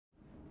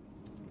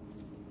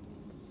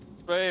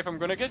Strafe, I'm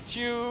gonna get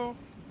you!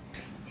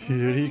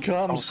 Here he Oh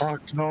comes.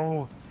 fuck,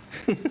 no.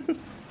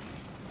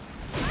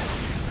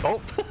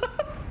 Oh.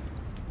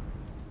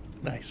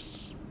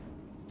 Nice.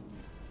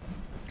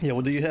 Yeah,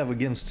 what do you have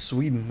against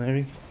Sweden,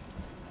 Mary?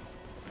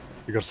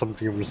 You got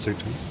something you want to say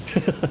to me?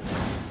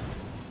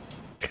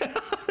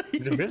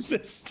 Did you miss?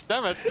 Missed.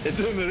 Damn it! It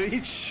didn't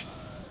reach.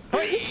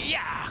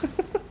 Yeah!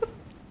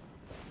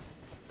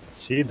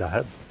 See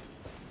that?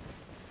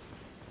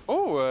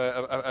 Oh,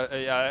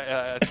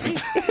 tree.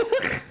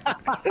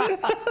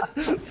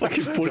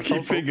 Fucking Porky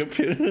Pig up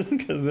here.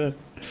 Look at that.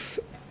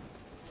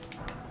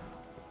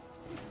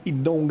 He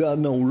don't got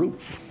no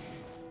roof.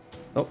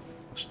 Oh,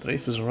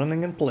 Strafe is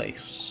running in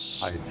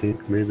place. I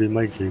think maybe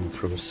my game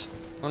froze.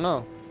 Oh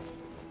no.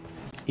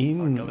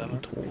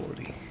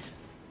 Inventory.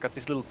 Got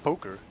this little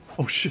poker.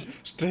 Oh shit,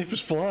 Strafe is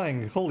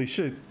flying. Holy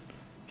shit.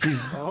 He's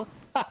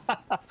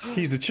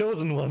the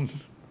chosen one.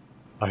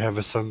 I have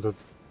ascended.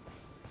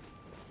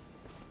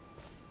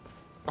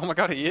 Oh my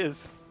god, he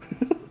is.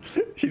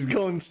 He's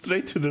going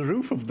straight to the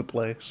roof of the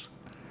place.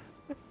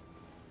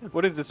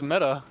 What is this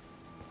meta?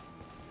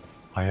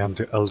 I am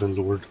the Elden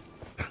Lord.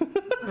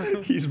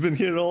 He's been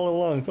here all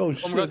along. Oh Oh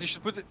shit. my god, you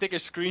should take a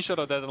screenshot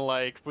of that and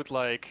like put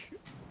like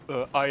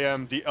I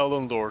am the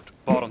Elden Lord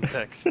bottom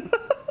text.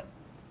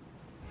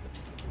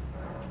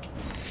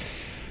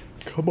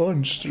 Come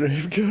on,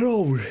 Strafe, get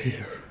over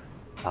here.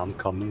 I'm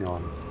coming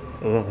on.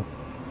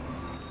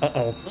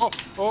 Uh-oh. Oh,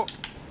 oh,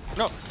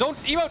 no, don't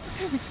emote!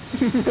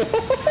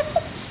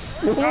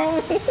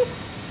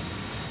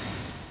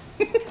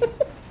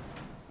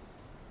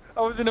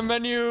 I was in a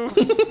menu.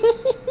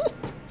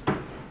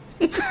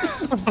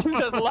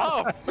 That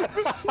laugh.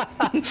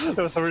 That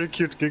was a really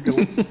cute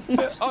giggle.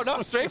 Oh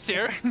no, Strafe's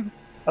here.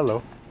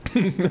 Hello.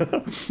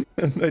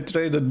 I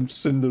traded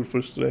Cinder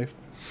for Strafe.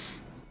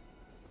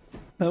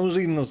 I was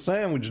eating a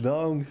sandwich,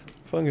 dog.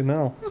 Fucking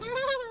hell.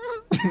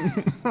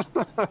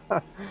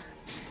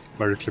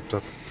 Mary clipped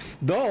that.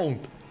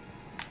 Don't!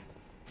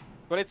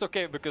 But it's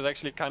okay because I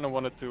actually kind of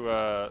wanted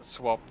to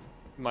swap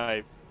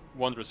my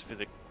wondrous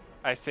physics.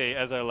 I say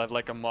as I have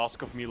like a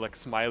mask of me like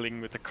smiling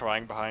with the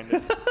crying behind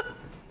it.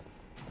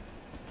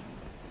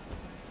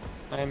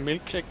 My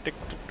milkshake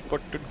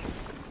button.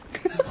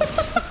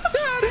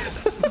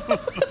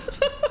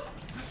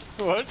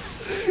 What?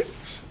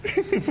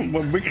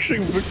 My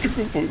mixing.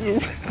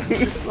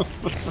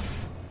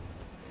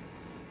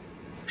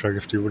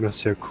 Dragif, do you wanna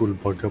see a cool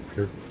bug up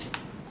here?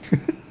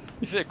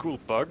 You say a cool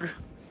bug?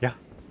 Yeah.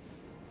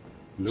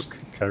 Look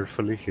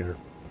carefully here.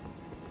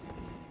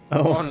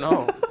 Oh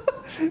no.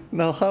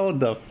 Now how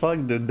the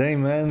fuck did they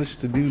manage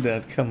to do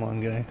that? Come on,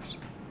 guys.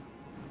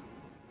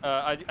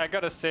 I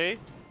gotta say,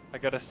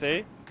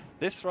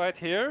 this right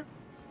here,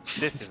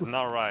 this is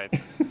not right.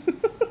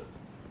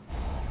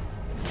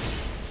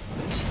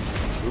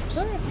 Oops.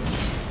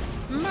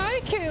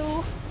 My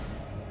kill!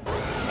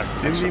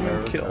 Didn't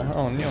even kill.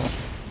 Oh no.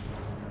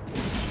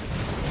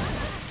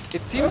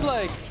 It seems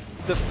like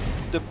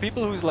the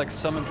people who's like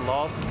summoned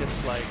lost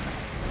gets like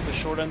the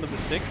short end of the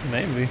stick.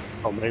 Maybe.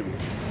 Oh, maybe.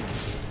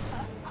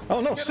 Oh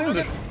no, Get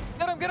Cinder! him!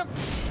 Get him!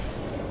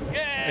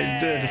 Yeah! I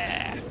did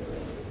it.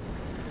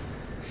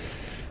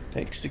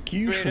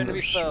 Executioners.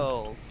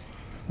 Results.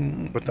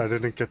 But I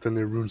didn't get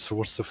any runes, so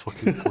what's the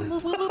fucking point?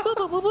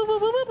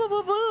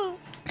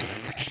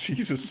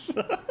 Jesus.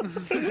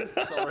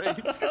 Sorry.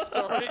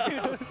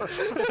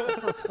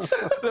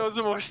 That was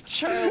the most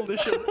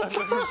childish I've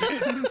ever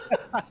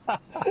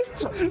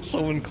been.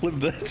 Someone clip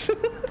that.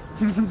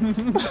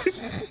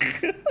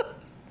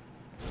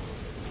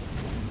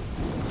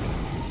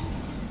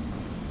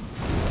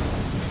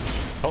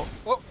 Oh,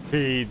 Oh,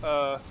 he...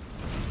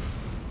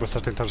 Was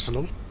that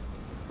intentional?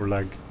 Or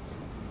lag?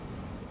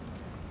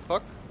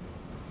 fuck.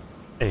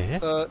 Eh?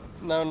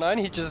 Now 9,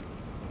 he just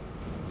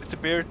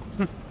disappeared.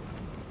 What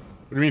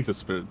do you mean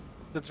disappeared?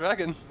 The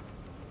dragon.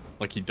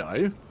 Like he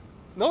died?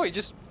 No, he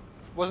just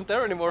wasn't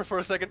there anymore for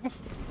a second.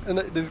 And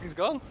he's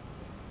gone.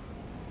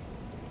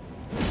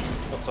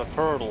 That's a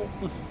turtle.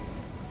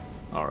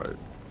 Alright.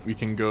 We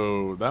can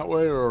go that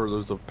way or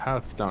there's a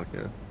path down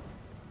here.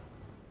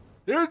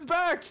 Here it's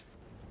back!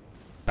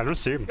 I don't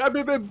see him. I've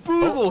been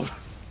bamboozled!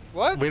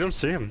 What? We don't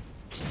see him.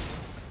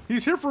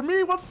 He's here for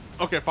me? What?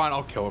 Okay, fine,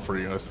 I'll kill it for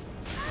you guys.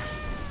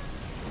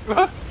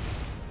 What?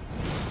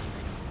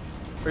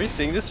 Are you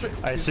seeing this?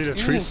 I see the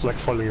trees like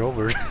falling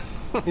over.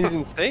 He's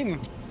insane.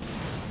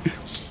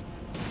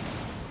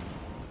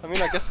 I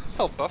mean, I guess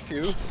I'll buff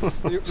you.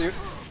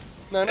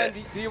 No,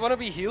 do you want to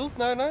be healed,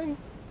 9-9?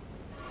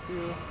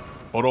 Yeah.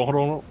 Hold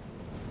on.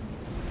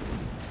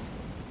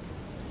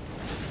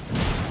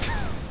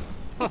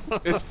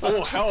 It's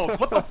full health.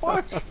 What the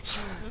fuck?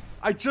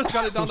 I just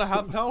got it down to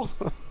half health.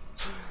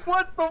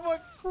 What the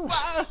fuck?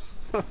 Ah!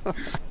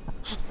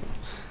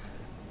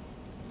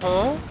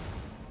 Huh?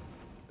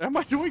 Am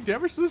I doing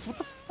damage to this?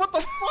 What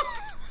the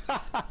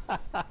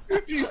fuck?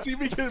 Do you see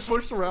me getting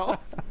pushed around?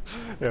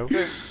 Yeah.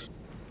 You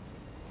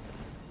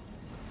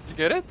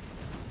get it?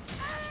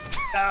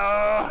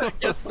 I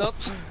guess not.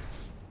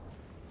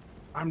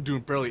 I'm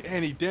doing barely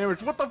any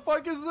damage. What the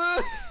fuck is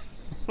this?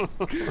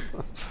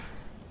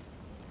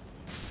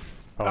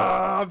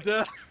 Ah, I'm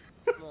dead.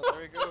 Oh,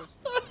 there he goes.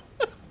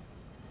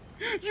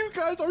 You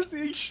guys are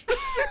seeing shit.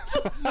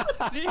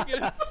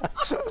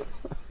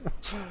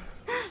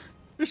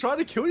 It's trying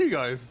to kill you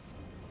guys.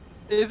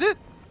 Is it?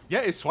 Yeah,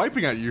 it's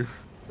swiping at you.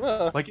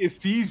 Well, Like, it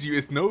sees you,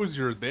 it knows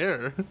you're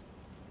there.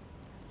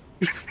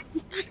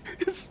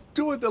 It's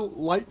doing the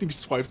lightning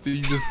swipe till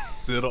you just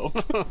sit up.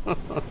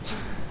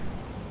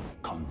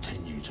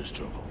 Continue to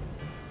struggle.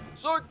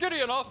 so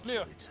Gideon off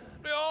near.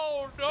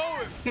 No, no.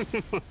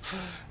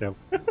 Yep.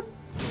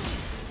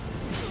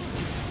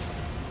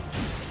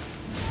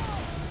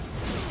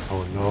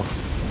 Oh no.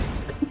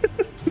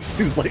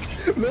 He's like,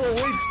 no,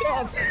 wait,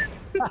 stop!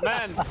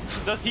 Man,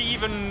 does he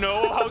even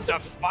know how to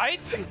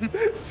fight?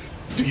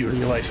 Do you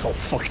realize how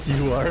fucked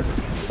you are?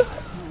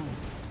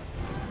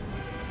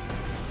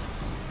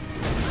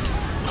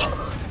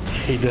 I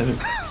hate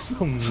that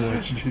so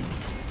much, dude.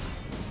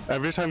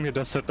 Every time he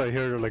does it, I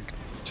hear like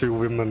 2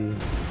 women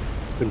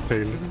in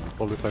pain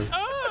all the time.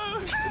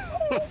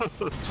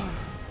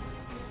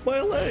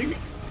 My leg!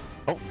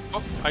 Oh,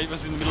 I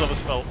was in the middle of a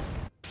spell.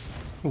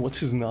 What's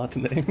his not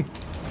name?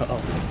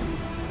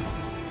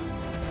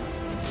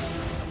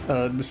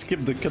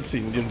 Skip the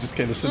cutscene and just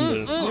kind of sit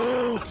there.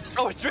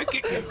 Oh, it's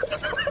drinking!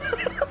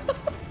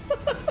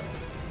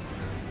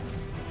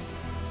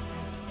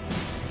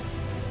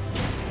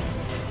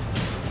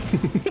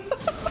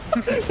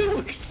 It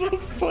looks so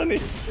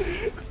funny.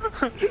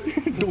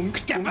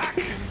 Dunk, Get dunk. back!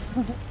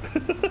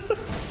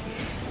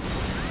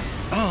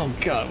 Oh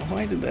god,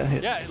 why did that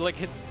hit? Yeah, like,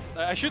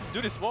 I should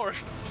do this more.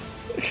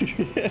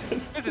 Yeah.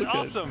 This is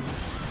awesome!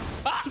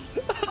 Oh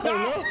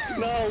no,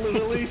 no,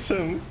 release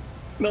him.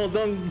 No,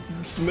 don't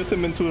smith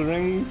him into a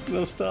ring.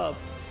 No, stop.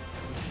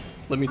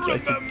 Let me try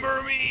to...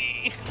 Remember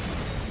me!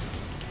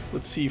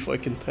 Let's see if I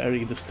can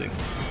parry this thing.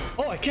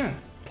 Oh, I can!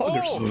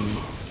 Poggers! Oh.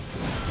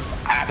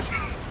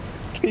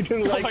 He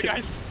didn't Oh like my it.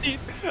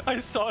 God, I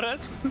saw that.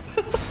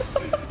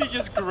 He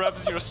just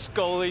grabs your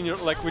skull in your,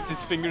 like, with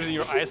his fingers in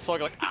your eye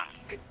socket, like, ah!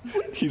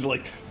 He's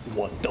like,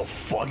 what the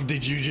fuck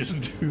did you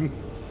just do?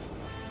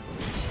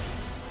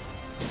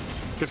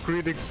 Get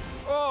greedy.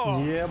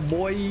 Oh! Yeah,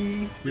 boy!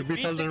 We We beat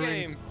beat the Elden Ring.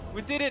 game!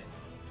 We did it!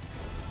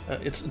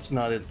 It's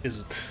not it, is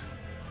it?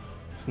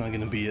 It's not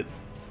gonna be it.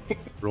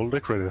 Roll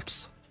the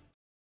credits.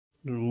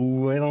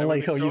 Ooh, I don't That would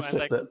like be how so you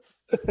said that.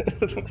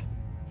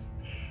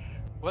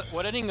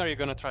 What ending are you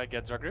gonna try to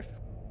get, Dragriff?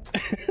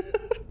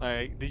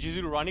 Did you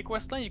do the Ronnie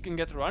questline? You can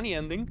get the Ronnie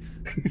ending.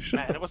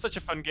 Man, it was such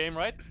a fun game,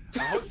 right?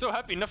 I'm so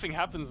happy nothing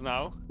happens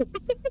now.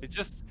 It's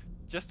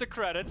just the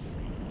credits.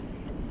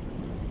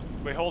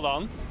 Wait, hold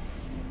on.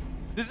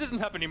 This doesn't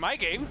happen in my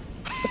game.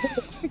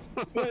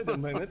 Wait a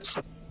minute.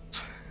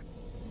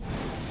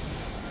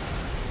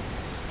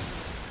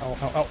 Ow,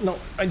 ow, ow. No,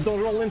 I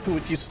don't roll into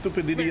it, you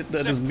stupid idiot.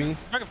 That is me.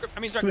 Dragriff, I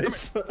mean,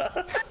 Dragriff, come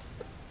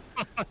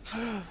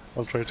here.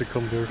 I'll try to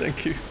come here.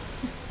 Thank you.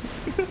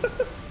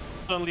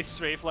 Suddenly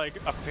Strafe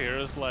like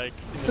appears like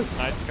in the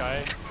night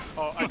sky.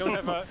 Oh, I don't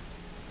have a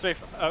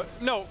Strafe.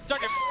 No,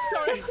 Dragriff,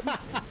 sorry.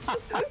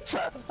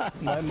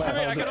 My Come here, I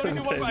house can is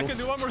only do one. I can do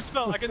tables. one more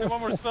spell. I can do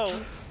one more spell.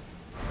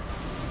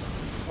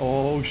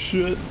 Oh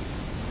shit.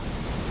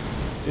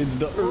 It's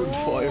the herb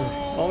fire.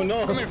 Oh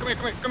no. Come here, come here,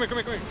 come here, come here, come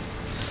here, come here.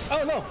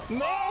 Oh no.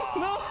 No,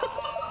 no.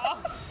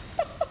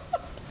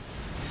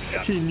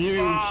 He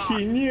knew.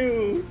 He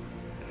knew.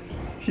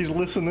 He's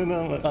listening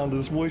on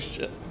this voice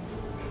chat.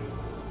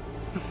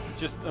 It's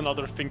just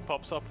another thing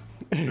pops up.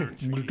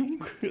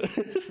 Ba-dunk.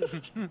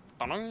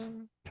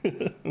 Ta-dang.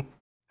 And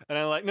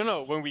I'm like,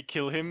 no, when we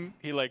kill him,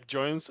 he like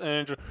joins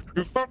and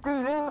you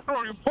fucking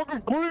you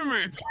fucking killing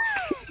me.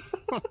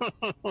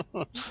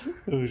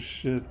 Oh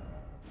shit.